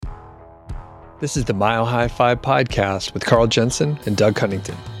This is the Mile High Five podcast with Carl Jensen and Doug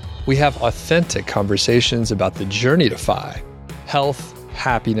Cunnington. We have authentic conversations about the journey to FI, health,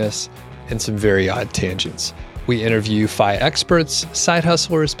 happiness, and some very odd tangents. We interview FI experts, side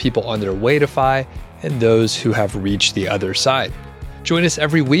hustlers, people on their way to FI, and those who have reached the other side. Join us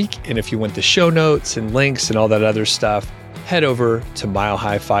every week, and if you want the show notes and links and all that other stuff, head over to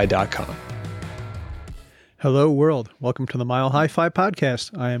milehighfi.com. Hello, world. Welcome to the Mile High Five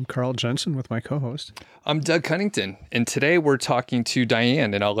podcast. I am Carl Jensen with my co-host. I'm Doug Cunnington, and today we're talking to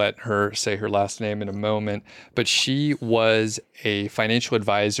Diane, and I'll let her say her last name in a moment, but she was a financial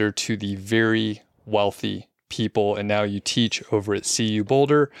advisor to the very wealthy people, and now you teach over at CU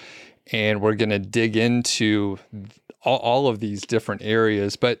Boulder, and we're going to dig into all of these different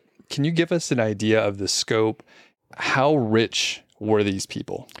areas, but can you give us an idea of the scope? How rich were these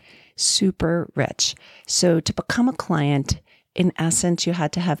people? Super rich. So to become a client, in essence, you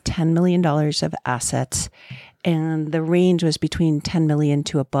had to have $10 million of assets, and the range was between $10 million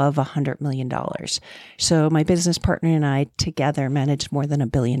to above $100 million. So my business partner and I together managed more than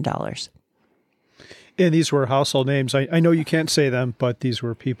 $1 billion. And these were household names. I know you can't say them, but these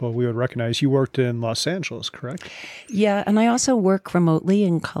were people we would recognize. You worked in Los Angeles, correct? Yeah, and I also work remotely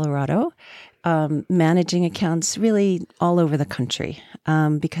in Colorado, managing accounts really all over the country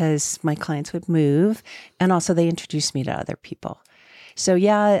because my clients would move, and also they introduced me to other people. So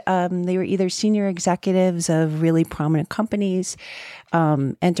yeah, they were either senior executives of really prominent companies,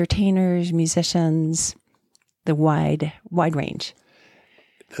 entertainers, musicians, the wide range.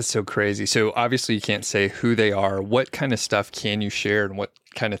 That's so crazy. So obviously you can't say who they are. What kind of stuff can you share and what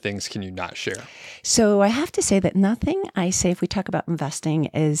kind of things can you not share? So I have to say that nothing I say if we talk about investing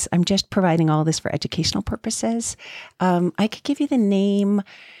is, I'm just providing all this for educational purposes. I could give you the name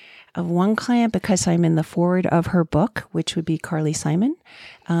of one client because I'm in the foreword of her book, which would be Carly Simon.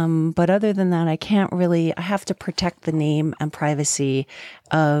 But other than that, I have to protect the name and privacy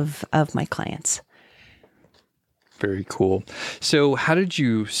of my clients. Very cool. So how did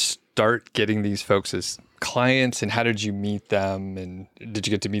you start getting these folks as clients, and how did you meet them, and did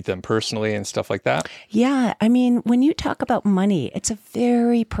you get to meet them personally and stuff like that? Yeah. I mean, when you talk about money, it's a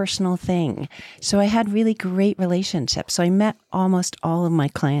very personal thing. So I had really great relationships. So I met almost all of my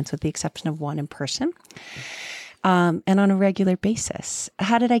clients with the exception of one in person. And on a regular basis.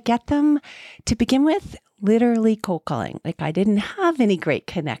 How did I get them? To begin with, literally cold calling. Like I didn't have any great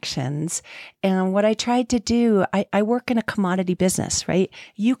connections. And what I tried to do, I work in a commodity business, right?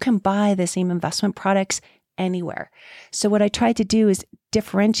 You can buy the same investment products anywhere. So what I tried to do is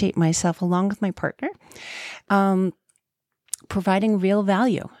differentiate myself along with my partner, providing real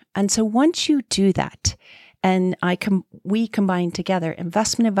value. And so once you do that, and we combine together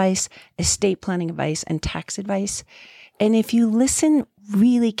investment advice, estate planning advice, and tax advice. And if you listen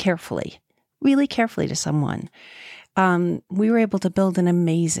really carefully to someone, we were able to build an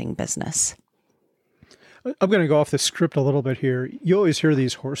amazing business. I'm going to go off the script a little bit here. You always hear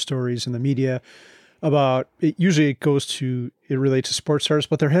these horror stories in the media about, usually it relates to sports stars,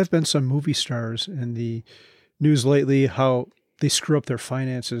 but there have been some movie stars in the news lately, how they screw up their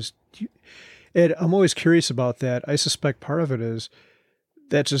finances. Ed, I'm always curious about that. I suspect part of it is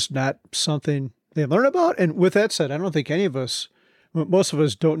that's just not something they learn about. And with that said, I don't think most of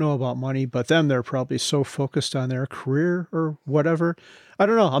us don't know about money, but they're probably so focused on their career or whatever. I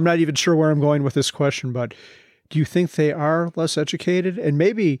don't know. I'm not even sure where I'm going with this question, but do you think they are less educated? And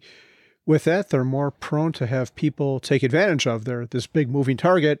maybe with that, they're more prone to have people take advantage of this big moving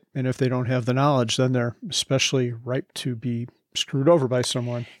target. And if they don't have the knowledge, then they're especially ripe to be screwed over by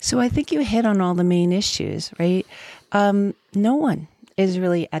someone. So I think you hit on all the main issues, right? No one is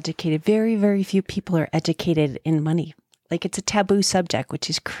really educated. Very, very few people are educated in money. Like it's a taboo subject, which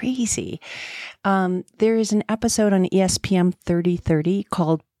is crazy. There is an episode on ESPN 30/30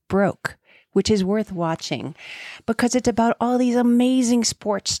 called Broke, which is worth watching because it's about all these amazing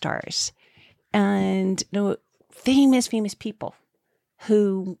sports stars and famous people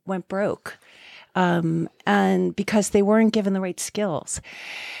who went broke. And because they weren't given the right skills.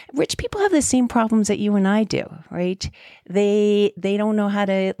 Rich people have the same problems that you and I do, right? They don't know how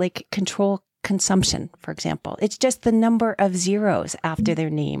to control consumption, for example. It's just the number of zeros after their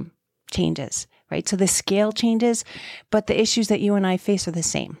name changes, right? So the scale changes, but the issues that you and I face are the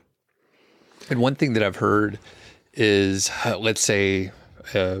same. And one thing that I've heard is, let's say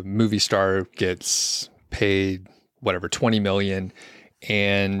a movie star gets paid, $20 million,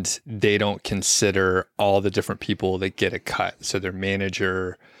 and they don't consider all the different people that get a cut. So their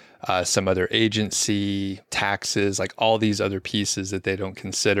manager, some other agency, taxes, like all these other pieces that they don't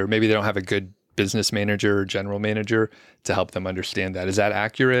consider. Maybe they don't have a good business manager or general manager to help them understand that. Is that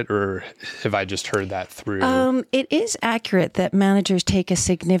accurate, or have I just heard that through? It is accurate that managers take a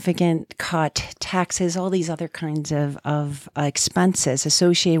significant cut, taxes, all these other kinds of expenses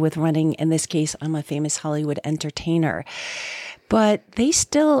associated with running. In this case, I'm a famous Hollywood entertainer. But they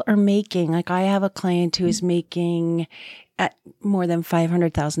still are making, like I have a client who is making more than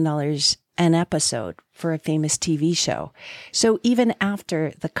 $500,000 an episode for a famous TV show. So even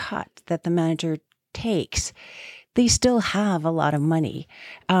after the cut that the manager takes, they still have a lot of money.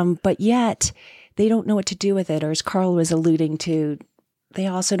 But yet they don't know what to do with it. Or as Carl was alluding to, they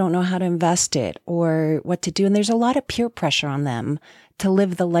also don't know how to invest it or what to do. And there's a lot of peer pressure on them to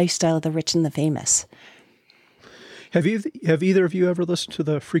live the lifestyle of the rich and the famous. Have either of you ever listened to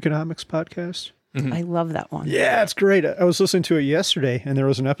the Freakonomics podcast? Mm-hmm. I love that one. Yeah, it's great. I was listening to it yesterday, and there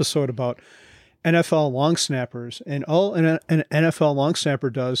was an episode about NFL long snappers. And all an NFL long snapper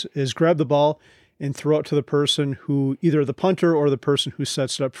does is grab the ball and throw it to the person who, either the punter or the person who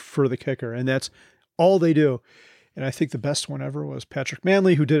sets it up for the kicker. And that's all they do. And I think the best one ever was Patrick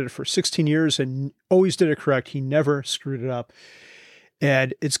Manley, who did it for 16 years and always did it correct. He never screwed it up.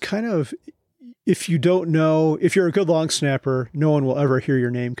 And it's kind of, if you don't know, if you're a good long snapper, no one will ever hear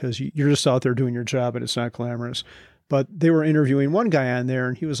your name because you're just out there doing your job and it's not glamorous. But they were interviewing one guy on there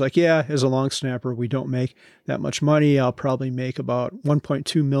and he was like, yeah, as a long snapper, we don't make that much money. I'll probably make about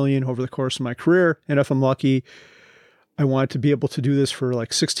 $1.2 million over the course of my career. And if I'm lucky, I want to be able to do this for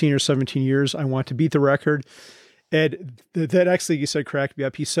like 16 or 17 years. I want to beat the record. And that actually, he said, cracked me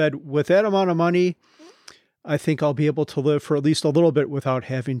up. He said, with that amount of money, I think I'll be able to live for at least a little bit without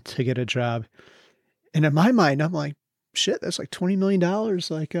having to get a job. And in my mind, I'm like, shit, that's like $20 million.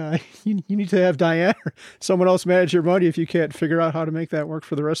 Like, you need to have Diane or someone else manage your money if you can't figure out how to make that work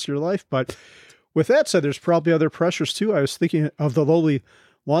for the rest of your life. But with that said, there's probably other pressures too. I was thinking of the lowly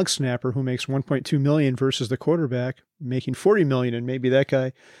long snapper who makes $1.2 million versus the quarterback making $40 million. And maybe that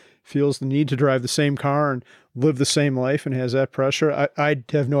guy feels the need to drive the same car and live the same life and has that pressure. I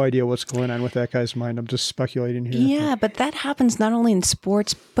have no idea what's going on with that guy's mind. I'm just speculating here. Yeah, but that happens not only in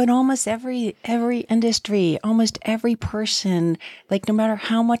sports, but almost every industry, almost every person. Like no matter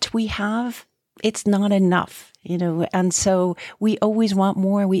how much we have, it's not enough, you know. And so we always want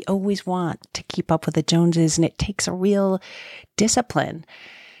more. We always want to keep up with the Joneses, and it takes a real discipline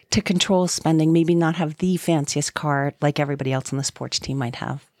to control spending. Maybe not have the fanciest car like everybody else on the sports team might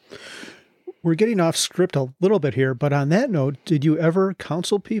have. We're getting off script a little bit here, but on that note, did you ever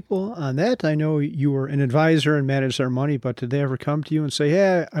counsel people on that? I know you were an advisor and managed their money, but did they ever come to you and say,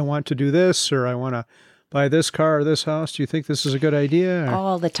 hey, I want to do this, or I want to buy this car or this house? Do you think this is a good idea? Or?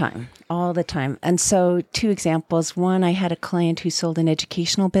 All the time. And so 2 examples. One, I had a client who sold an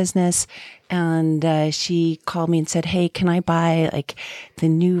educational business, and she called me and said, hey, can I buy like the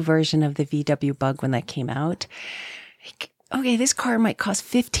new version of the VW Bug when that came out? Okay, this car might cost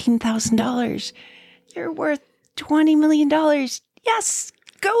 $15,000. You're worth $20 million. Yes,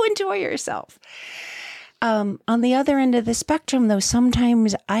 go enjoy yourself. On the other end of the spectrum, though,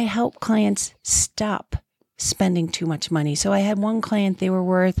 sometimes I help clients stop spending too much money. So I had one client, they were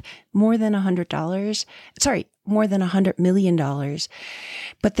worth more than $100 million.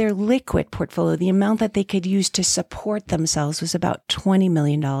 But their liquid portfolio, the amount that they could use to support themselves, was about $20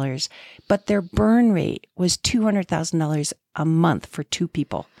 million. But their burn rate was $200,000 a month for 2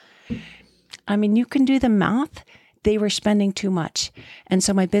 people. I mean, you can do the math. They were spending too much. And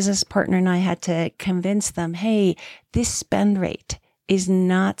so my business partner and I had to convince them, hey, this spend rate is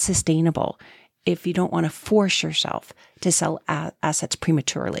not sustainable if you don't want to force yourself to sell assets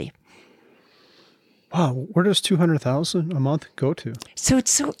prematurely. Wow, where does $200,000 a month go to? So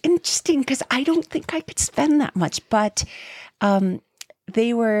it's so interesting because I don't think I could spend that much, but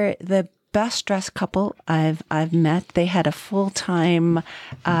they were the best dressed couple I've met. They had a full-time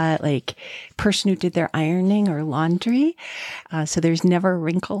person who did their ironing or laundry, so there's never a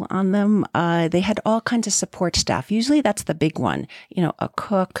wrinkle on them. They had all kinds of support staff. Usually that's the big one, you know, a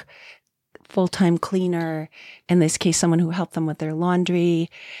cook, full-time cleaner, in this case, someone who helped them with their laundry.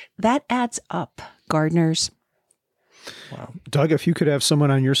 That adds up. Gardeners. Wow. Doug, if you could have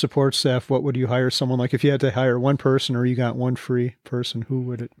someone on your support staff, what would you hire someone like? If you had to hire one person or you got one free person, who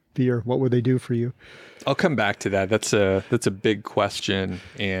would it be or what would they do for you? I'll come back to that. That's a big question,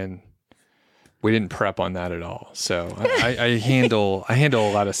 and we didn't prep on that at all. So I handle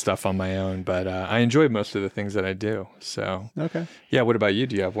a lot of stuff on my own, but I enjoy most of the things that I do. So okay. Yeah. What about you?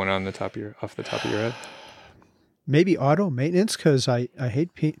 Do you have one off the top of your head? Maybe auto maintenance, because I hate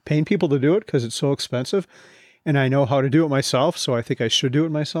paying people to do it because it's so expensive. and I know how to do it myself. So I think I should do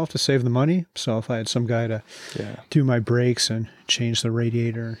it myself to save the money. So if I had some guy to do my brakes and change the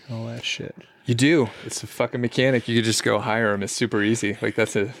radiator and all that shit. You do. It's a fucking mechanic. You could just go hire him. It's super easy. Like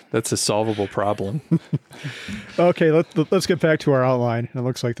that's a solvable problem. Okay, let's get back to our outline. It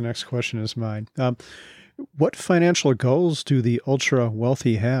looks like the next question is mine. What financial goals do the ultra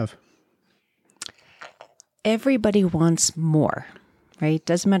wealthy have? Everybody wants more, right?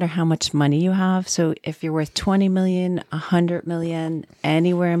 Doesn't matter how much money you have. So if you're worth 20 million, 100 million,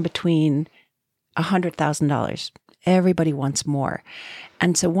 anywhere in between $100,000, everybody wants more.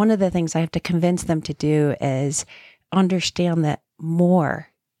 And so one of the things I have to convince them to do is understand that more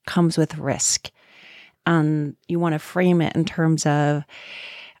comes with risk. You want to frame it in terms of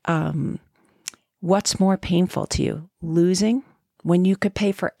what's more painful to you, losing when you could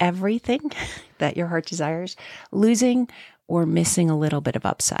pay for everything that your heart desires, losing or missing a little bit of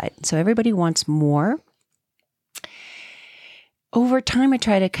upside. So everybody wants more. Over time, I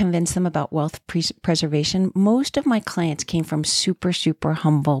try to convince them about wealth preservation. Most of my clients came from super, super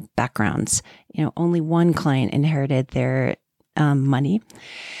humble backgrounds. Only one client inherited their money.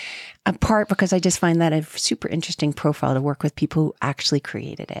 In part because I just find that a super interesting profile to work with people who actually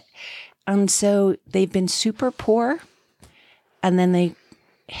created it. And so they've been super poor, and then they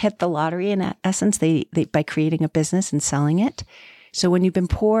hit the lottery in essence, they by creating a business and selling it. So when you've been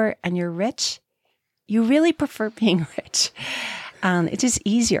poor and you're rich, you really prefer being rich. It's just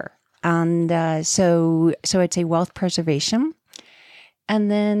easier. And so I'd say wealth preservation.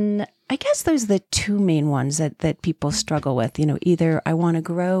 And then I guess those are the two main ones that people struggle with. Either I want to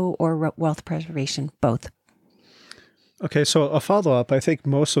grow or wealth preservation, both. Okay, so a follow-up. I think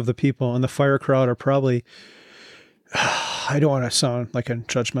most of the people in the FIRE crowd are probably, I don't want to sound like a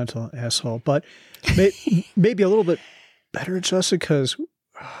judgmental asshole, but maybe a little bit better adjusted because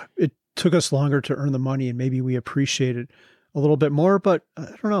it took us longer to earn the money and maybe we appreciate it a little bit more, but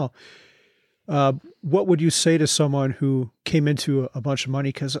I don't know. What would you say to someone who came into a bunch of money?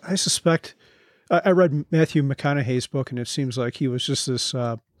 Because I suspect, I read Matthew McConaughey's book and it seems like he was just this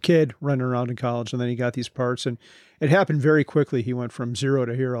kid running around in college and then he got these parts and it happened very quickly. He went from zero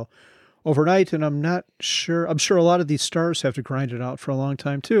to hero overnight. And I'm sure a lot of these stars have to grind it out for a long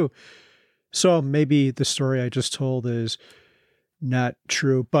time too. So maybe the story I just told is not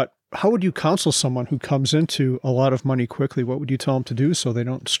true, but how would you counsel someone who comes into a lot of money quickly? What would you tell them to do so they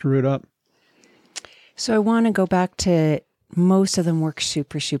don't screw it up? So I want to go back to most of them work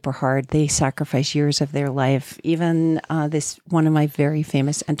super, super hard. They sacrifice years of their life. Even this one of my very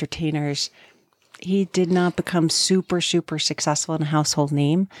famous entertainers, he did not become super, super successful in a household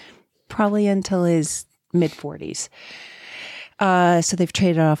name probably until his mid-40s. So they've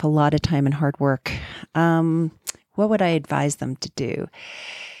traded off a lot of time and hard work. What would I advise them to do?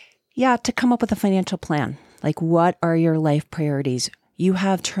 Yeah, to come up with a financial plan. Like, what are your life priorities? You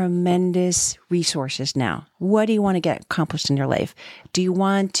have tremendous resources now. What do you want to get accomplished in your life? Do you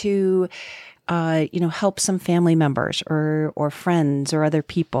want to, help some family members or friends or other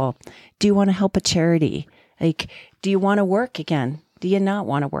people? Do you want to help a charity? Like, do you want to work again? Do you not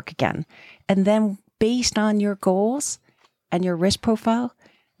want to work again? And then based on your goals and your risk profile,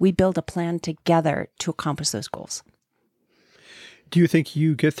 we build a plan together to accomplish those goals. Do you think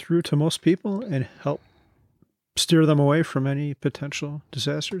you get through to most people and help steer them away from any potential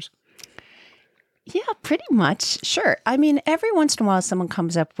disasters? Yeah, pretty much. Sure. I mean, every once in a while, someone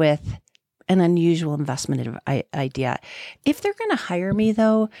comes up with an unusual investment idea. If they're going to hire me,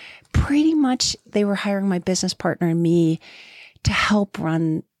 though, pretty much they were hiring my business partner and me to help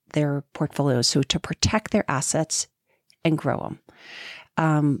run their portfolios. So to protect their assets and grow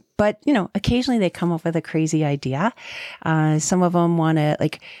them. But, occasionally they come up with a crazy idea. Some of them want to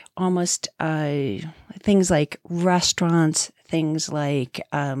almost things like restaurants, things like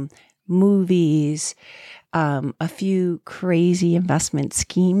movies, a few crazy investment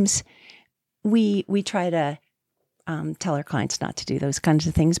schemes. We try to tell our clients not to do those kinds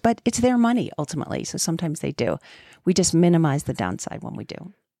of things, but it's their money ultimately. So sometimes they do. We just minimize the downside when we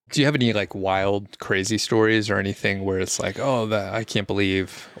do. Do you have any wild, crazy stories or anything where it's like, oh, that I can't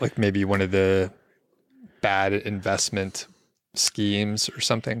believe, maybe one of the bad investment schemes or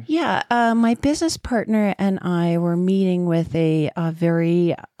something? Yeah. My business partner and I were meeting with a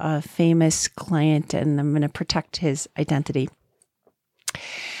very famous client, and I'm going to protect his identity.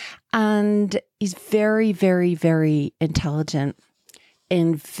 And he's very, very, very intelligent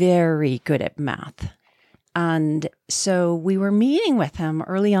and very good at math. And so we were meeting with him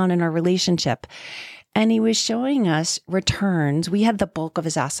early on in our relationship, and he was showing us returns. We had the bulk of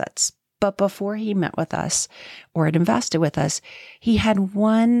his assets, but before he met with us or had invested with us, he had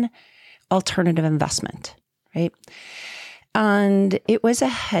one alternative investment, right? And it was a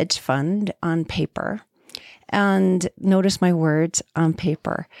hedge fund on paper. And notice my words, on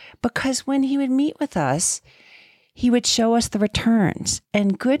paper, because when he would meet with us, he would show us the returns,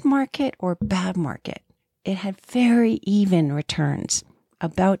 and good market or bad market, it had very even returns,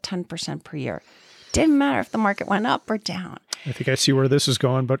 about 10% per year. Didn't matter if the market went up or down. I think I see where this is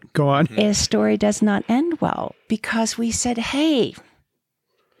going, but go on. His story does not end well, because we said, hey,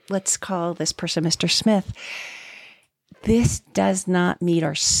 let's call this person Mr. Smith. This does not meet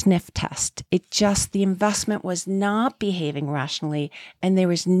our sniff test. The investment was not behaving rationally, and there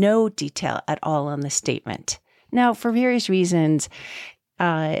was no detail at all on the statement. Now, for various reasons,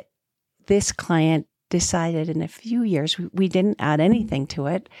 this client decided in a few years, we didn't add anything to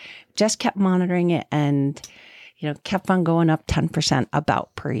it, just kept monitoring it, and kept on going up 10%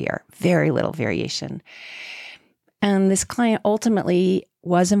 about per year. Very little variation. And this client ultimately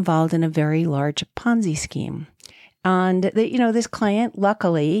was involved in a very large Ponzi scheme. And this client,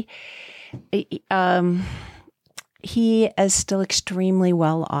 luckily, he is still extremely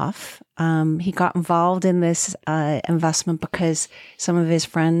well off. He got involved in this investment because some of his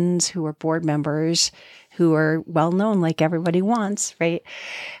friends who were board members, who are well known, like everybody wants, right,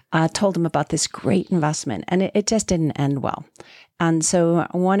 told him about this great investment, and it just didn't end well. And so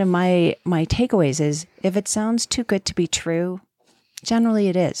one of my takeaways is, if it sounds too good to be true, generally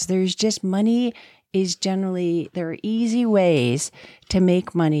it is. There's just money. There are easy ways to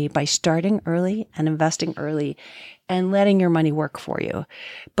make money by starting early and investing early and letting your money work for you.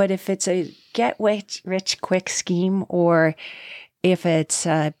 But if it's a get rich quick scheme, or if it's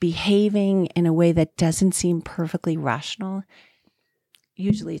behaving in a way that doesn't seem perfectly rational,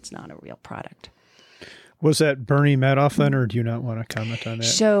 usually it's not a real product. Was that Bernie Madoff then, or do you not want to comment on that?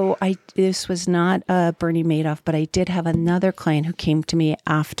 So this was not Bernie Madoff, but I did have another client who came to me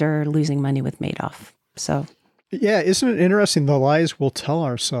after losing money with Madoff. So, yeah, isn't it interesting? The lies we'll tell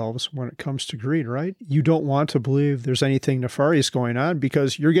ourselves when it comes to greed, right? You don't want to believe there's anything nefarious going on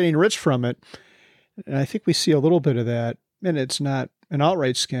because you're getting rich from it. And I think we see a little bit of that. And it's not an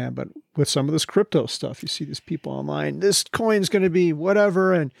outright scam, but with some of this crypto stuff, you see these people online, this coin's going to be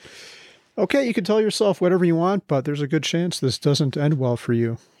whatever, and okay, you can tell yourself whatever you want, but there's a good chance this doesn't end well for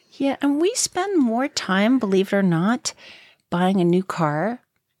you. Yeah, and we spend more time, believe it or not, buying a new car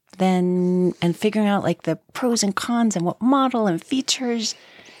and figuring out like the pros and cons and what model and features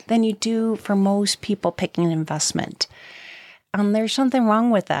than you do for most people picking an investment. There's something wrong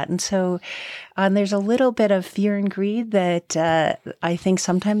with that. And so there's a little bit of fear and greed that I think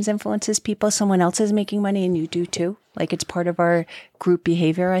sometimes influences people. Someone else is making money and you do too. Like, it's part of our group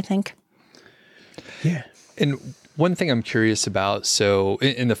behavior, I think. Yeah. And one thing I'm curious about, so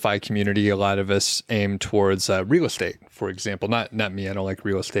in the FI community, a lot of us aim towards real estate, for example. Not me, I don't like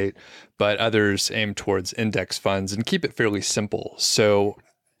real estate, but others aim towards index funds and keep it fairly simple. So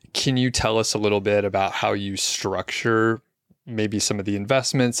can you tell us a little bit about how you structure maybe some of the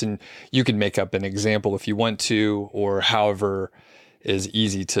investments? And you can make up an example if you want to, or however is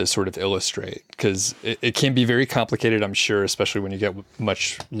easy to sort of illustrate, because it can be very complicated, I'm sure, especially when you get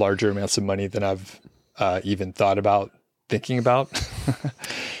much larger amounts of money than I've even thought about thinking about.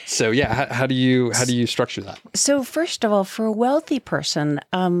 So yeah, how do you structure that? So first of all, for a wealthy person,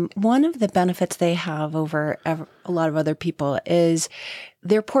 one of the benefits they have over a lot of other people is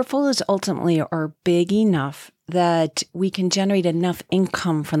their portfolios ultimately are big enough that we can generate enough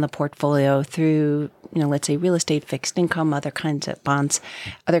income from the portfolio through, let's say real estate, fixed income, other kinds of bonds,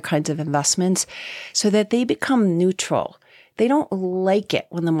 other kinds of investments, so that they become neutral. They don't like it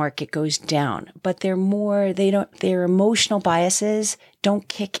when the market goes down, but their emotional biases don't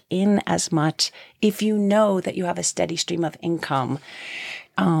kick in as much if you know that you have a steady stream of income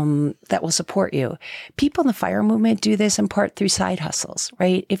that will support you. People in the FIRE movement do this in part through side hustles,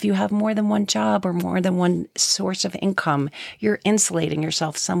 right? If you have more than one job or more than one source of income, you're insulating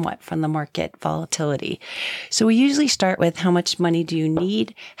yourself somewhat from the market volatility. So we usually start with, how much money do you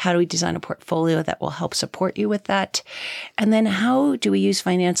need? How do we design a portfolio that will help support you with that? And then how do we use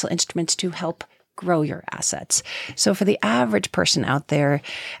financial instruments to help grow your assets? So for the average person out there,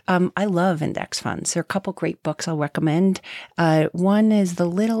 I love index funds. There are a couple great books I'll recommend. One is the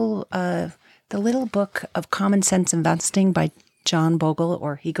little book of Common Sense Investing by John Bogle,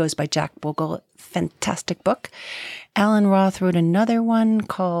 or he goes by Jack Bogle. Fantastic book. Alan Roth wrote another one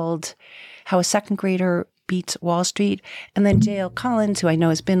called How a Second Grader Beats Wall Street. And then J.L. Collins, who I know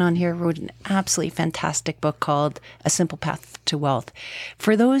has been on here, wrote an absolutely fantastic book called A Simple Path to Wealth.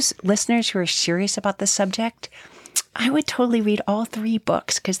 For those listeners who are serious about this subject, I would totally read all three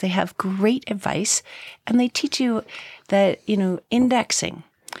books because they have great advice and they teach you that, indexing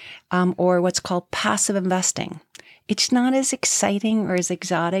or what's called passive investing. It's not as exciting or as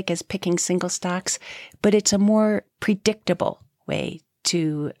exotic as picking single stocks, but it's a more predictable way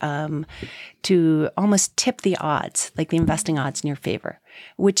to almost tip the odds, like the investing odds in your favor,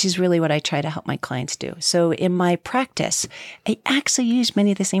 which is really what I try to help my clients do. So in my practice, I actually use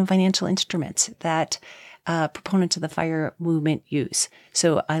many of the same financial instruments that proponents of the FIRE movement use.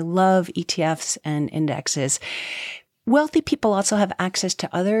 So I love ETFs and indexes. Wealthy people also have access to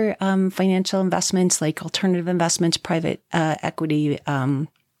other financial investments like alternative investments, private equity,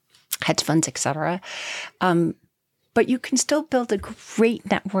 hedge funds, etc. But you can still build a great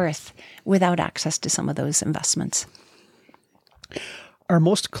net worth without access to some of those investments. Are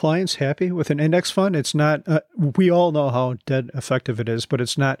most clients happy with an index fund? It's not, we all know how dead effective it is, but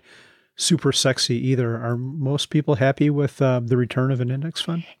it's not super sexy either. Are most people happy with the return of an index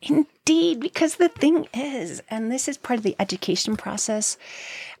fund? Indeed, because the thing is, and this is part of the education process,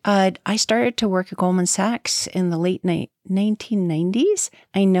 I started to work at Goldman Sachs in the late 1990s.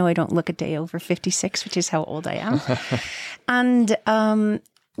 I know I don't look a day over 56, which is how old I am. And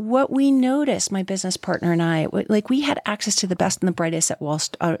what we noticed, my business partner and I, like we had access to the best and the brightest that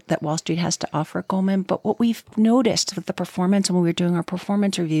Wall Street has to offer at Goldman. But what we've noticed with the performance, and when we were doing our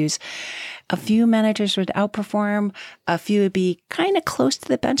performance reviews, a few managers would outperform, a few would be kind of close to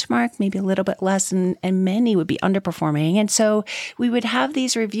the benchmark, maybe a little bit less, and many would be underperforming. And so we would have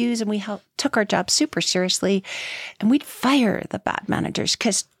these reviews, and we took our job super seriously, and we'd fire the bad managers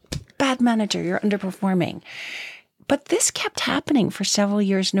because bad manager, you're underperforming. But this kept happening for several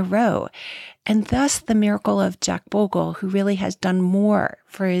years in a row. And thus the miracle of Jack Bogle, who really has done more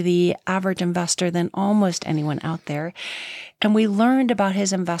for the average investor than almost anyone out there. And we learned about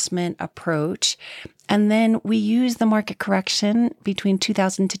his investment approach. And then we used the market correction between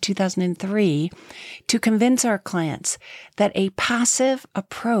 2000 to 2003 to convince our clients that a passive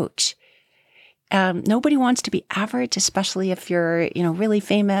approach, nobody wants to be average, especially if you're, really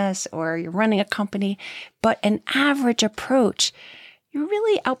famous or you're running a company. But an average approach, you're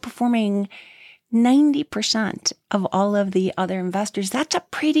really outperforming 90% of all of the other investors. That's a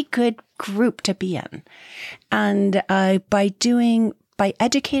pretty good group to be in. And by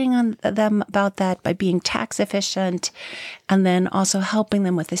educating them about that, by being tax efficient, and then also helping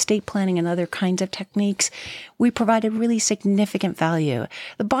them with estate planning and other kinds of techniques, we provided really significant value.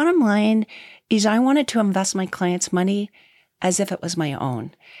 The bottom line is I wanted to invest my clients' money as if it was my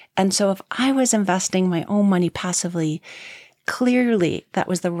own. And so if I was investing my own money passively, clearly that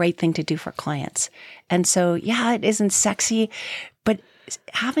was the right thing to do for clients. And so, yeah, it isn't sexy, but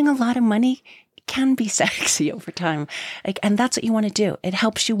having a lot of money can be sexy over time. And that's what you want to do. It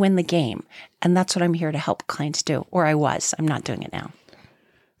helps you win the game. And that's what I'm here to help clients do. Or I was. I'm not doing it now.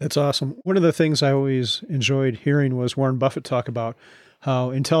 That's awesome. One of the things I always enjoyed hearing was Warren Buffett talk about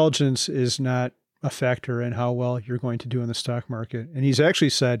how intelligence is not a factor in how well you're going to do in the stock market. And he's actually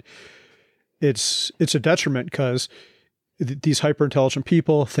said it's a detriment because these hyper-intelligent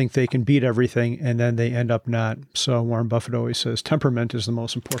people think they can beat everything and then they end up not. So Warren Buffett always says temperament is the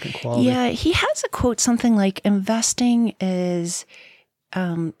most important quality. Yeah, he has a quote, something like investing is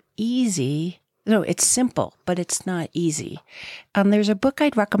easy. No, it's simple, but it's not easy. There's a book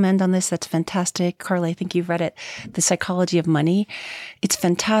I'd recommend on this that's fantastic. Carl, I think you've read it, The Psychology of Money. It's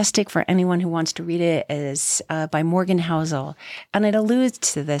fantastic for anyone who wants to read it. It is by Morgan Housel, and it alludes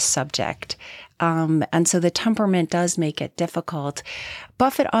to this subject. And so the temperament does make it difficult.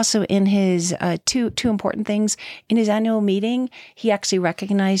 Buffett also in his two important things, in his annual meeting, he actually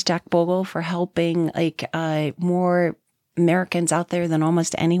recognized Jack Bogle for helping more Americans out there than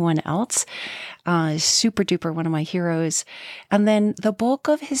almost anyone else. Super duper one of my heroes. And then the bulk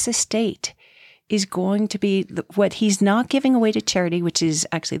of his estate is going to be what he's not giving away to charity, which is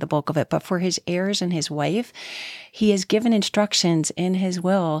actually the bulk of it, but for his heirs and his wife, he has given instructions in his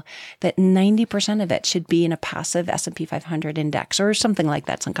will that 90% of it should be in a passive S&P 500 index or something like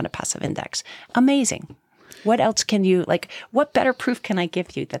that, some kind of passive index. Amazing. What else can you, what better proof can I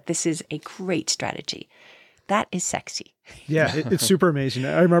give you that this is a great strategy? That is sexy. Yeah, it's super amazing.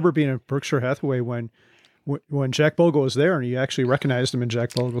 I remember being at Berkshire Hathaway when Jack Bogle was there, and he actually recognized him, and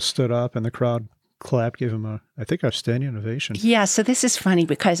Jack Bogle stood up, and the crowd clapped, gave him a standing ovation. Yeah, so this is funny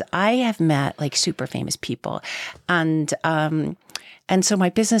because I have met super famous people, and so my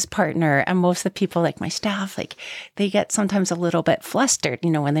business partner and most of the people, my staff, they get sometimes a little bit flustered,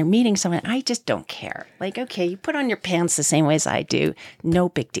 when they're meeting someone. I just don't care. Okay, you put on your pants the same way as I do. No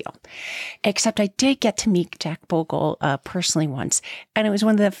big deal. Except I did get to meet Jack Bogle personally once. And it was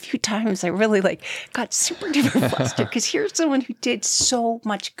one of the few times I really got super duper flustered because here's someone who did so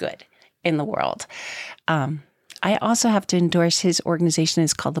much good in the world. I also have to endorse his organization.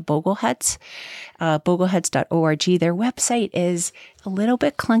 It's called the Bogleheads, bogleheads.org. Their website is a little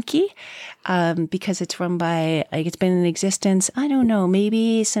bit clunky because it's run by, like, it's been in existence, I don't know,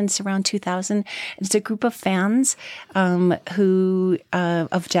 maybe since around 2000. It's a group of fans of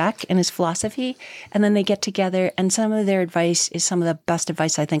Jack and his philosophy, and then they get together, and some of their advice is some of the best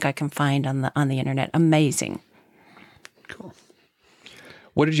advice I think I can find on the internet. Amazing. Cool.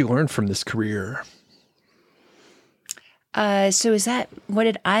 What did you learn from this career? So is that, what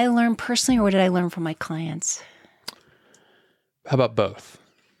did I learn personally, or what did I learn from my clients? How about both?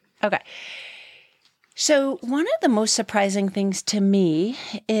 Okay. So one of the most surprising things to me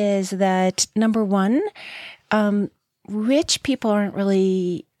is that, number one, rich people aren't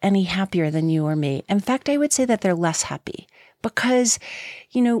really any happier than you or me. In fact, I would say that they're less happy because,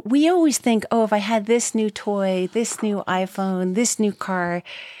 we always think, oh, if I had this new toy, this new iPhone, this new car,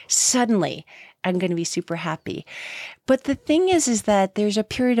 suddenly I'm going to be super happy. But the thing is that there's a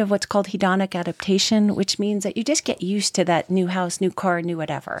period of what's called hedonic adaptation, which means that you just get used to that new house, new car, new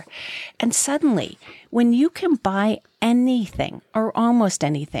whatever. And suddenly, when you can buy anything or almost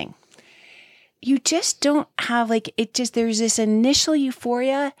anything, you just don't have there's this initial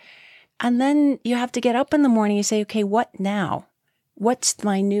euphoria. And then you have to get up in the morning and say, okay, what now? What's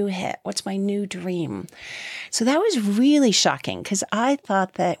my new hit? What's my new dream? So that was really shocking because I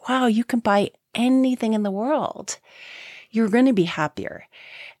thought that, wow, you can buy anything in the world. You're going to be happier.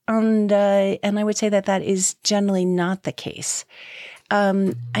 And I would say that is generally not the case.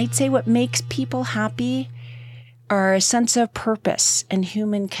 I'd say what makes people happy are a sense of purpose and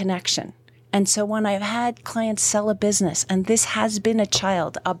human connection. And so when I've had clients sell a business, and this has been a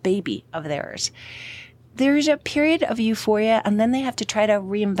child, a baby of theirs, there's a period of euphoria, and then they have to try to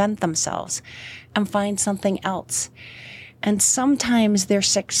reinvent themselves and find something else. And sometimes their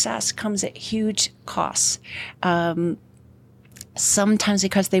success comes at huge costs. Sometimes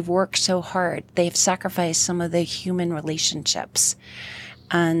because they've worked so hard, they've sacrificed some of the human relationships.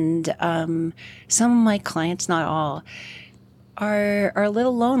 And some of my clients, not all, are a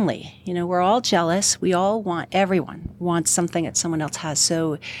little lonely. We're all jealous. Everyone wants something that someone else has.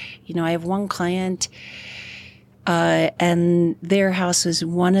 So, I have one client, and their house was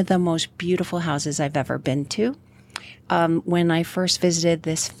one of the most beautiful houses I've ever been to. When I first visited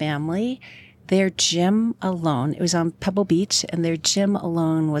this family, their gym alone, it was on Pebble Beach, and their gym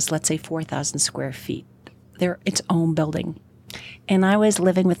alone was, let's say, 4,000 square feet. They're its own building. And I was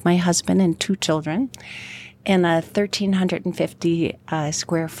living with my husband and 2 children in a 1,350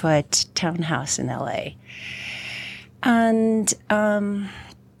 square foot townhouse in LA. And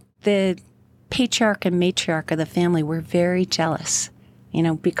the patriarch and matriarch of the family were very jealous,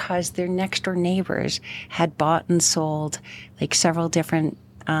 because their next door neighbors had bought and sold several different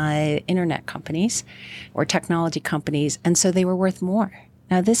internet companies or technology companies. And so they were worth more.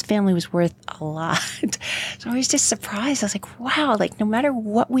 Now, this family was worth a lot. So I was just surprised. I was like, wow, no matter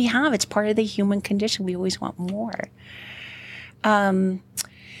what we have, it's part of the human condition. We always want more.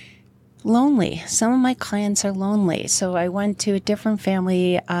 Lonely. Some of my clients are lonely. So I went to a different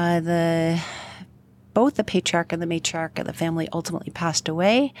family. Both the patriarch and the matriarch of the family ultimately passed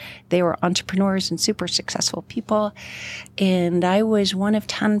away. They were entrepreneurs and super successful people. And I was one of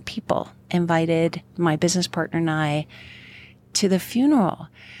 10 people invited, my business partner and I, to the funeral.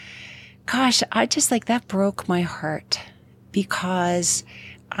 Gosh, I just that broke my heart because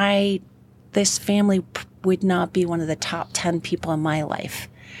this family would not be one of the top 10 people in my life.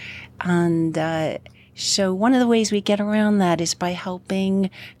 And so one of the ways we get around that is by helping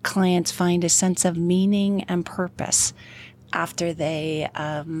clients find a sense of meaning and purpose after they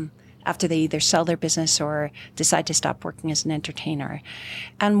either sell their business or decide to stop working as an entertainer.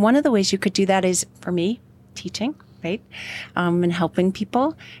 And one of the ways you could do that is, for me, teaching. Right? And helping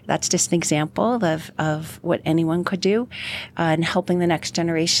people. That's just an example of what anyone could do, and helping the next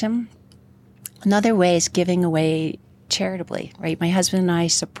generation. Another way is giving away charitably, right? My husband and I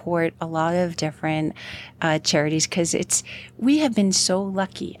support a lot of different charities because we have been so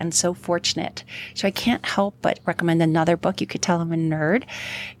lucky and so fortunate. So I can't help but recommend another book. You could tell I'm a nerd.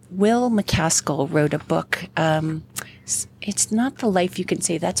 Will McCaskill wrote a book. It's not The Life You Can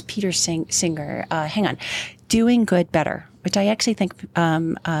Save. That's Peter Singer. Hang on. Doing Good Better, which I actually think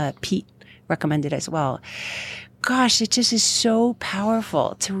Pete recommended as well. Gosh, it just is so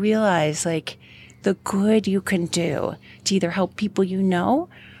powerful to realize the good you can do to either help people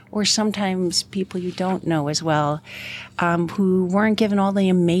or sometimes people you don't know as well, who weren't given all the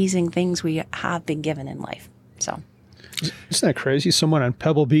amazing things we have been given in life. So, isn't that crazy? Someone on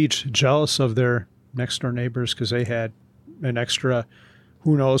Pebble Beach jealous of their next door neighbors because they had an extra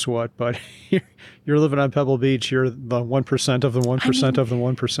who knows what, but you're living on Pebble Beach. You're the 1% of the 1% of the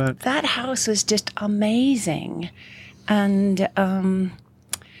 1%. That house was just amazing. And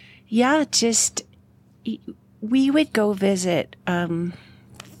we would go visit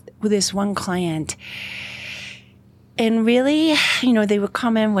with this one client. And really, they would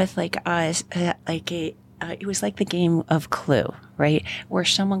come in with it was like the game of Clue, right? Where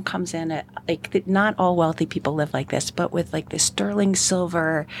someone comes in not all wealthy people live like this, but with like this sterling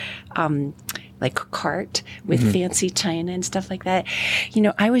silver, cart with fancy china and stuff like that.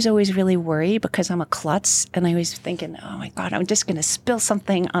 I was always really worried because I'm a klutz, and I was thinking, oh my God, I'm just going to spill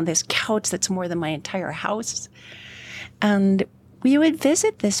something on this couch that's more than my entire house. And we would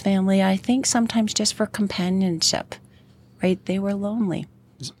visit this family, I think sometimes just for companionship, right? They were lonely.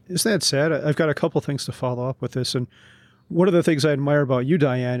 Isn't that sad? I've got a couple things to follow up with this. And one of the things I admire about you,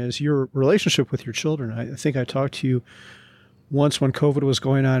 Diane, is your relationship with your children. I think I talked to you once when COVID was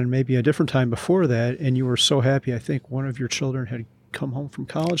going on and maybe a different time before that, and you were so happy. I think one of your children had come home from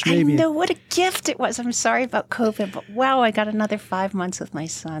college, maybe. I know, what a gift it was. I'm sorry about COVID, but wow, I got another 5 months with my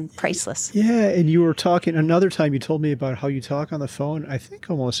son. Priceless. Yeah, and you were talking, another time you told me about how you talk on the phone, I think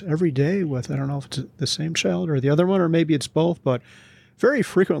almost every day with, I don't know if it's the same child or the other one, or maybe it's both, but very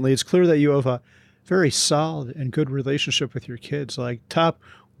frequently it's clear that you have a very solid and good relationship with your kids, like top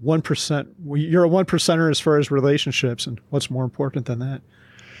 1%. You're a 1%er as far as relationships, and what's more important than that?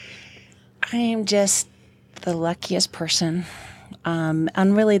 I am just the luckiest person.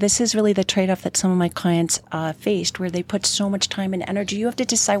 And really, this is really the trade-off that some of my clients faced, where they put so much time and energy. You have to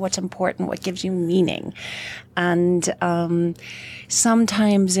decide what's important, what gives you meaning. And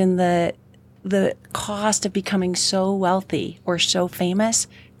sometimes in the cost of becoming so wealthy or so famous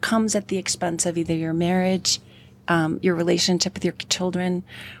comes at the expense of either your marriage, your relationship with your children,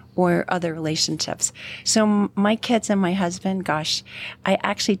 or other relationships. So my kids and my husband, gosh, I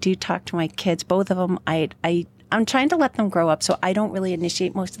actually do talk to my kids, both of them. I'm trying to let them grow up, so I don't really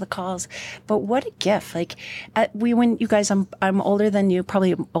initiate most of the calls. But what a gift! When you guys, I'm older than you,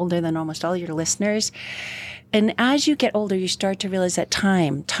 probably older than almost all your listeners. And as you get older, you start to realize that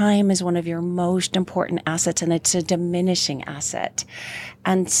time is one of your most important assets, and it's a diminishing asset.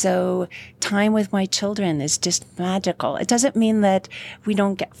 And so time with my children is just magical. It doesn't mean that we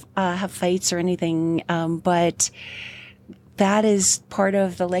don't have fights or anything, but that is part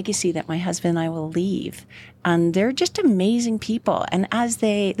of the legacy that my husband and I will leave. And they're just amazing people. And as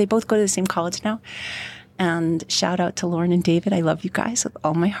they both go to the same college now, and shout out to Lauren and David. I love you guys with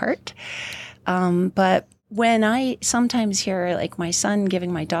all my heart. But when I sometimes hear like my son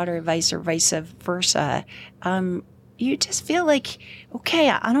giving my daughter advice or vice versa, you just feel like, okay,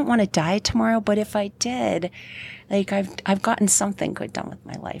 I don't want to die tomorrow, but if I did, like I've gotten something good done with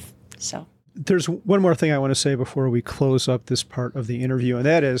my life. So there's one more thing I want to say before we close up this part of the interview, and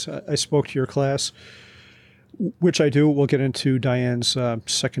that is I spoke to your class, which I do. We'll get into Diane's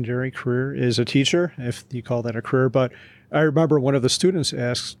secondary career as a teacher, if you call that a career. But I remember one of the students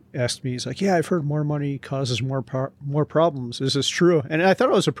asked me, he's like, yeah, I've heard more money causes more problems. Is this true? And I thought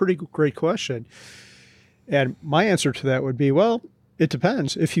it was a pretty great question. And my answer to that would be, well, it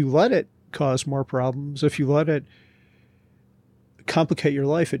depends. If you let it cause more problems, if you let it complicate your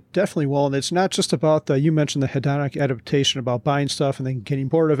life, it definitely will. And it's not just about you mentioned the hedonic adaptation about buying stuff and then getting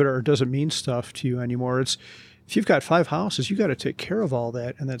bored of it, or it doesn't mean stuff to you anymore. It's, if you've got 5 houses, you got to take care of all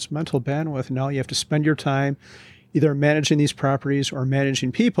that. And that's mental bandwidth. Now you have to spend your time either managing these properties or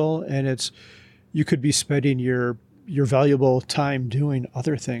managing people. And you could be spending your valuable time doing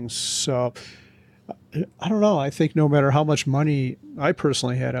other things. So I don't know. I think no matter how much money I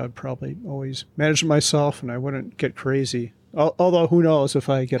personally had, I would probably always manage it myself, and I wouldn't get crazy. Although who knows, if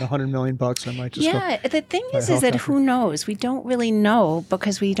I get $100 million, I might just the thing is that who knows? We don't really know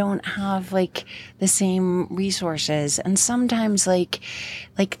because we don't have like the same resources, and sometimes like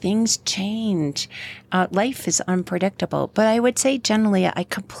things change. Life is unpredictable. But I would say generally, I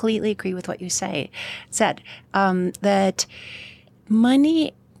completely agree with what you said. That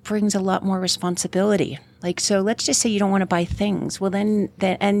money brings a lot more responsibility. Like, so let's just say you don't want to buy things. Well, then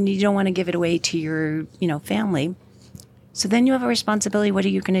and you don't want to give it away to your, family. So then you have a responsibility. What are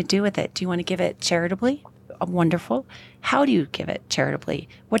you going to do with it? Do you want to give it charitably? Wonderful. How do you give it charitably?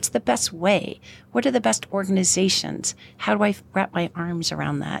 What's the best way? What are the best organizations? How do I wrap my arms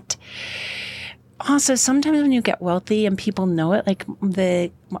around that? Also, sometimes when you get wealthy and people know it, like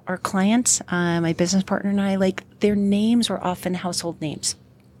our clients, my business partner and I, like their names were often household names.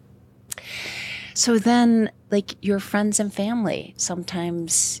 So then, like your friends and family,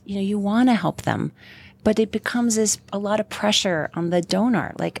 sometimes, you want to help them. But it becomes a lot of pressure on the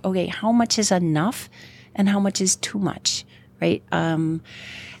donor. Like, okay, how much is enough and how much is too much, right?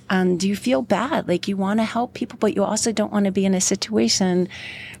 And you feel bad, like you want to help people, but you also don't want to be in a situation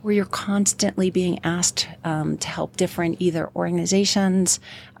where you're constantly being asked to help different either organizations,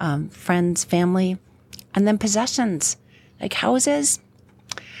 friends, family, and then possessions like houses.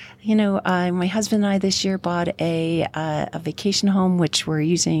 My husband and I this year bought a vacation home, which we're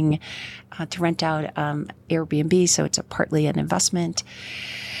using to rent out Airbnb. So it's partly an investment.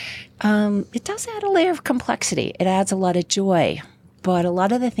 It does add a layer of complexity. It adds a lot of joy, but a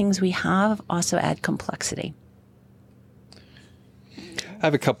lot of the things we have also add complexity. I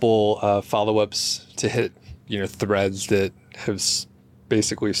have a couple follow-ups to hit, threads that have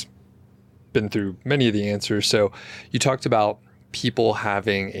basically been through many of the answers. So you talked about people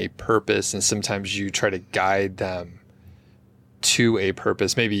having a purpose, and sometimes you try to guide them to a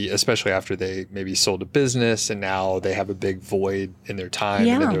purpose, maybe especially after they maybe sold a business and now they have a big void in their time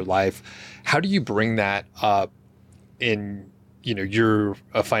and in their life. How do you bring that up in, you're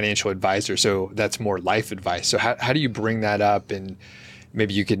a financial advisor, so that's more life advice. So how do you bring that up? And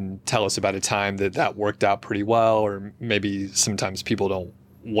maybe you can tell us about a time that worked out pretty well, or maybe sometimes people don't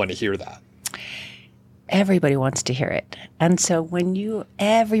want to hear that. Everybody wants to hear it. And so we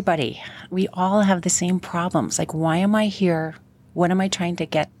all have the same problems. Like, why am I here? What am I trying to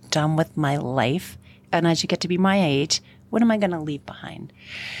get done with my life? And as you get to be my age, what am I going to leave behind?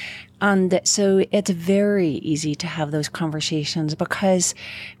 And so it's very easy to have those conversations because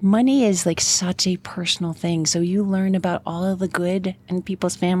money is like such a personal thing. So you learn about all of the good in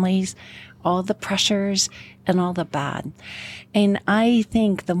people's families, all the pressures and all the bad. And I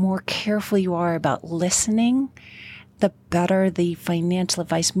think the more careful you are about listening, the better the financial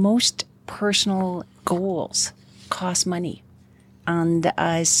advice. Most personal goals cost money. And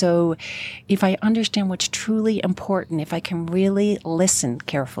so if I understand what's truly important, if I can really listen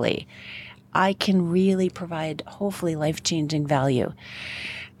carefully, I can really provide hopefully life-changing value.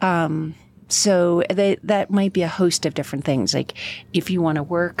 So that might be a host of different things. Like if you want to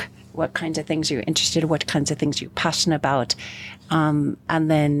work, what kinds of things you're interested in, what kinds of things you're passionate about. And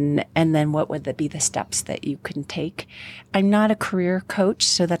then what would be the steps that you can take? I'm not a career coach,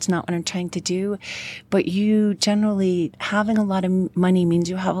 so that's not what I'm trying to do. But you generally having a lot of money means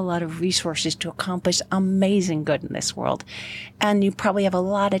you have a lot of resources to accomplish amazing good in this world. And you probably have a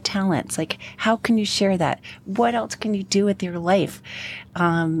lot of talents. Like, how can you share that? What else can you do with your life?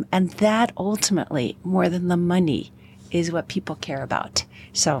 And that ultimately, more than the money, is what people care about.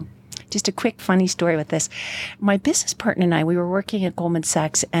 So just a quick funny story with this. My business partner and I, we were working at Goldman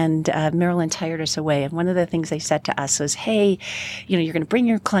Sachs, and Maryland hired us away. And one of the things they said to us was, hey, you're going to bring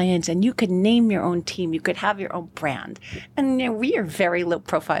your clients and you could name your own team. You could have your own brand. And we are very low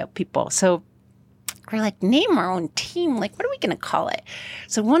profile people. So we're like, name our own team. Like, what are we going to call it?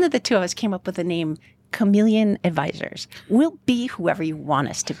 So one of the two of us came up with the name Chameleon Advisors. We'll be whoever you want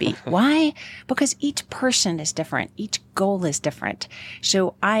us to be. Why? Because each person is different. Each goal is different.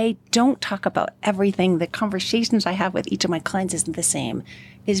 So I don't talk about everything. The conversations I have with each of my clients isn't the same.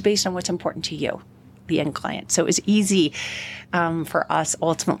 It's based on what's important to you, the end client. So it was easy for us.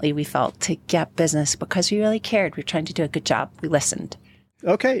 Ultimately, we felt to get business because we really cared. We were trying to do a good job. We listened.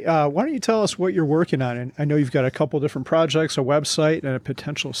 Okay, why don't you tell us what you're working on? And I know you've got a couple different projects, a website, and a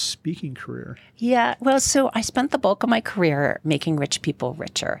potential speaking career. Yeah, well, so I spent the bulk of my career making rich people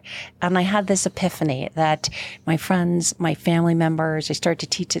richer. And I had this epiphany that my friends, my family members, I started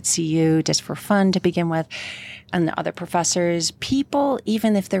to teach at CU just for fun to begin with, and the other professors, people,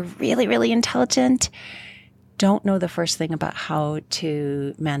 even if they're really, really intelligent, don't know the first thing about how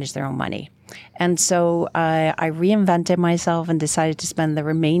to manage their own money. And so I reinvented myself and decided to spend the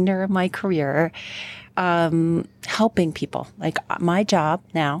remainder of my career helping people. Like, my job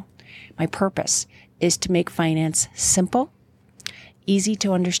now, my purpose is to make finance simple, easy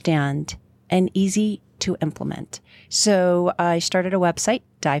to understand, and easy to implement. So I started a website,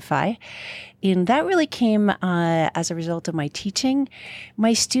 DiFi, and that really came as a result of my teaching.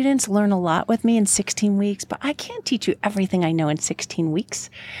 My students learn a lot with me in 16 weeks, but I can't teach you everything I know in 16 weeks.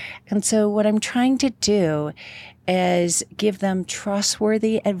 And so what I'm trying to do is give them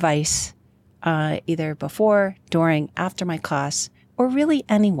trustworthy advice, either before, during, after my class, or really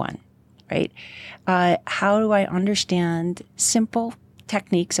anyone, right? How do I understand simple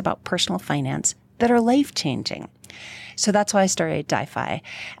techniques about personal finance that are life-changing? So that's why I started DiFi.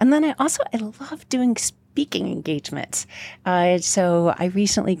 And then I love doing speaking engagements. So I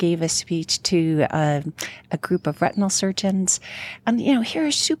recently gave a speech to a group of retinal surgeons. And, here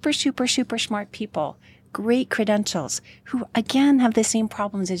are super, super, super smart people, great credentials, who, again, have the same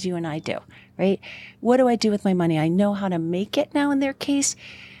problems as you and I do, right? What do I do with my money? I know how to make it now in their case.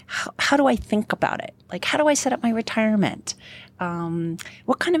 how do I think about it? Like, how do I set up my retirement?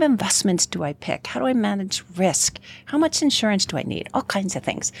 What kind of investments do I pick? How do I manage risk? How much insurance do I need? All kinds of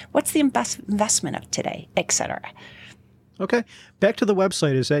things. What's the investment of today, et cetera? Okay. Back to the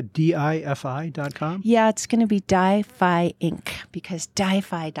website. Is that difi.com? Yeah, it's going to be DiFi Inc. because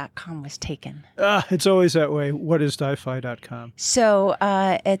DiFi.com was taken. It's always that way. What is difi.com? So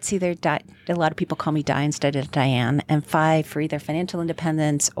it's either a lot of people call me Di instead of Diane, and Fi for either financial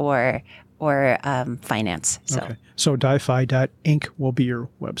independence or finance. So difi.inc will be your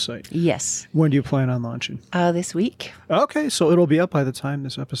website. Yes. When do you plan on launching? This week. Okay, so it'll be up by the time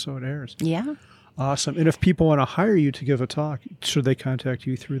this episode airs. Yeah. Awesome. And if people want to hire you to give a talk, should they contact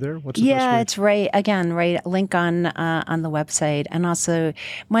you through there? What's the best way? It's right. Again, right. Link on the website. And also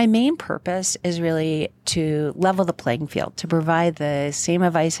my main purpose is really to level the playing field, to provide the same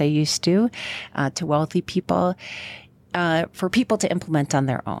advice I used to wealthy people, for people to implement on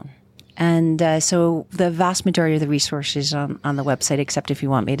their own. And so the vast majority of the resources on the website, except if you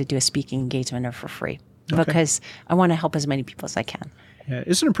want me to do a speaking engagement, are for free because I want to help as many people as I can. Yeah.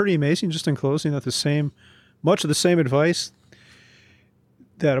 Isn't it pretty amazing, just in closing, that much of the same advice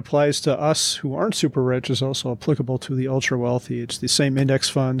that applies to us who aren't super rich is also applicable to the ultra wealthy. It's the same index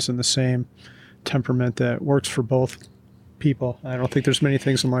funds and the same temperament that works for both people. I don't think there's many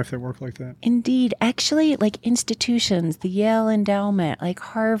things in life that work like that. Indeed. Actually, like institutions, the Yale Endowment, like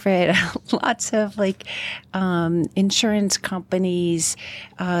Harvard, lots of like insurance companies,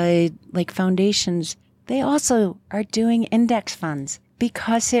 like foundations, they also are doing index funds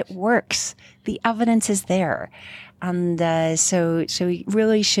because it works. The evidence is there. And so we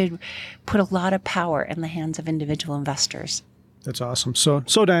really should put a lot of power in the hands of individual investors. That's awesome. So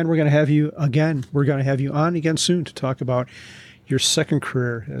Diane, we're going to have you again. We're going to have you on again soon to talk about your second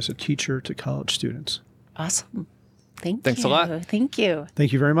career as a teacher to college students. Awesome. Thanks a lot. Thank you.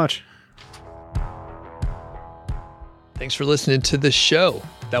 Thank you very much. Thanks for listening to the show.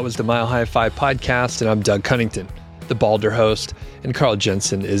 That was the Mile High 5 podcast, and I'm Doug Cunnington, the balder host, and Carl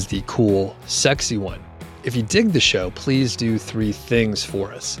Jensen is the cool, sexy one. If you dig the show, please do 3 things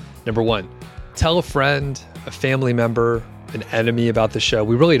for us. Number 1, tell a friend, a family member, an enemy about the show.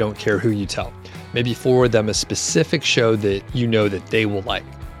 We really don't care who you tell. Maybe forward them a specific show that you know that they will like.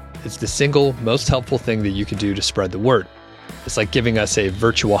 It's the single most helpful thing that you can do to spread the word. It's like giving us a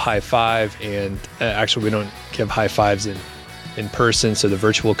virtual high five, and actually we don't give high fives in person, so the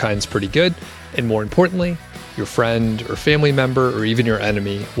virtual kind's pretty good. And more importantly, your friend or family member or even your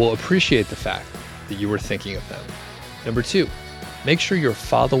enemy will appreciate the fact that you were thinking of them. Number 2, make sure you're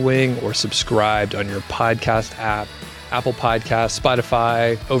following or subscribed on your podcast app, Apple Podcasts,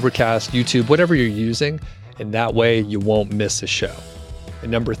 Spotify, Overcast, YouTube, whatever you're using, and that way you won't miss a show. And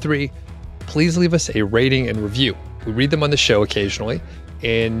number 3, please leave us a rating and review. We read them on the show occasionally,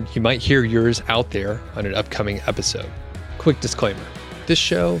 and you might hear yours out there on an upcoming episode. Quick disclaimer, this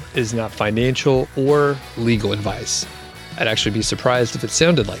show is not financial or legal advice. I'd actually be surprised if it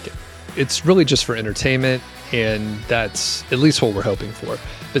sounded like it. It's really just for entertainment, and that's at least what we're hoping for.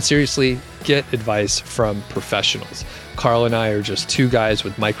 But seriously, get advice from professionals. Carl and I are just 2 guys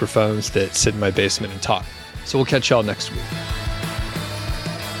with microphones that sit in my basement and talk. So we'll catch y'all next week.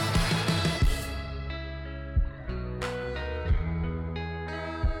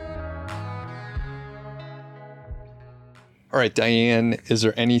 All right, Diane, is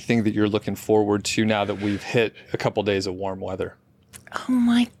there anything that you're looking forward to now that we've hit a couple days of warm weather? Oh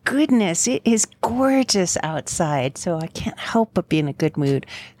my goodness, it is gorgeous outside, so I can't help but be in a good mood.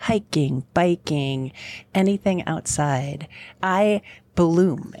 Hiking, biking, anything outside. I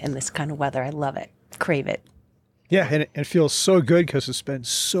bloom in this kind of weather. I love it. Crave it. Yeah, and it feels so good because it's been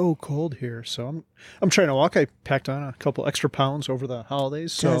so cold here. So I'm trying to walk. I packed on a couple extra pounds over the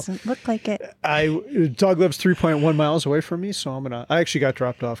holidays. So doesn't look like it. Doug lives 3.1 miles away from me, so I actually got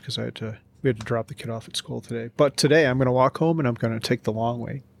dropped off because we had to drop the kid off at school today. But today I'm going to walk home and I'm going to take the long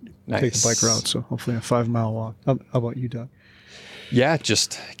way, take the bike route. So hopefully a 5-mile walk. How about you, Doug? Yeah,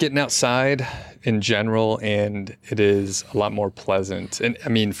 just getting outside in general, and it is a lot more pleasant. And I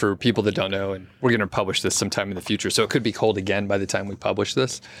mean, for people that don't know, and we're going to publish this sometime in the future, so it could be cold again by the time we publish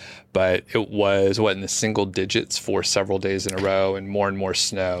this, but it was, in the single digits for several days in a row and more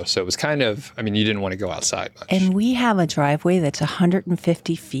snow. So it was kind of, you didn't want to go outside much. And we have a driveway that's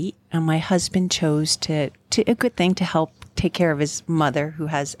 150 feet, and my husband chose to a good thing to help take care of his mother who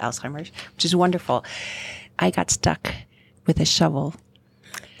has Alzheimer's, which is wonderful. I got stuck with a shovel.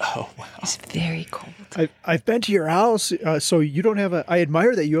 Oh, wow. It's very cold. I've been to your house, so you don't have I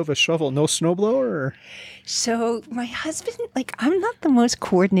admire that you have a shovel, no snowblower? Or? So my husband, I'm not the most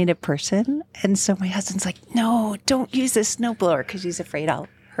coordinated person. And so my husband's like, no, don't use this snowblower because he's afraid I'll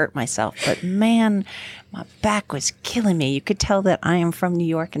hurt myself. But man, my back was killing me. You could tell that I am from New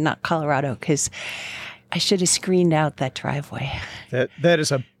York and not Colorado because I should have screened out that driveway. That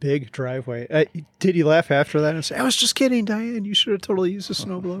is a big driveway. Did you laugh after that and say, I was just kidding, Diane. You should have totally used a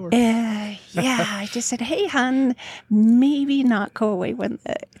snowblower. Yeah, I just said, hey, hon, maybe not go away when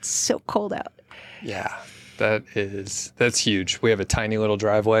it's so cold out. Yeah, that's huge. We have a tiny little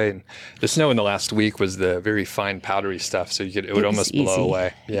driveway, and the snow in the last week was the very fine powdery stuff, so it would almost blow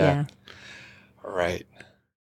away. Yeah. All right.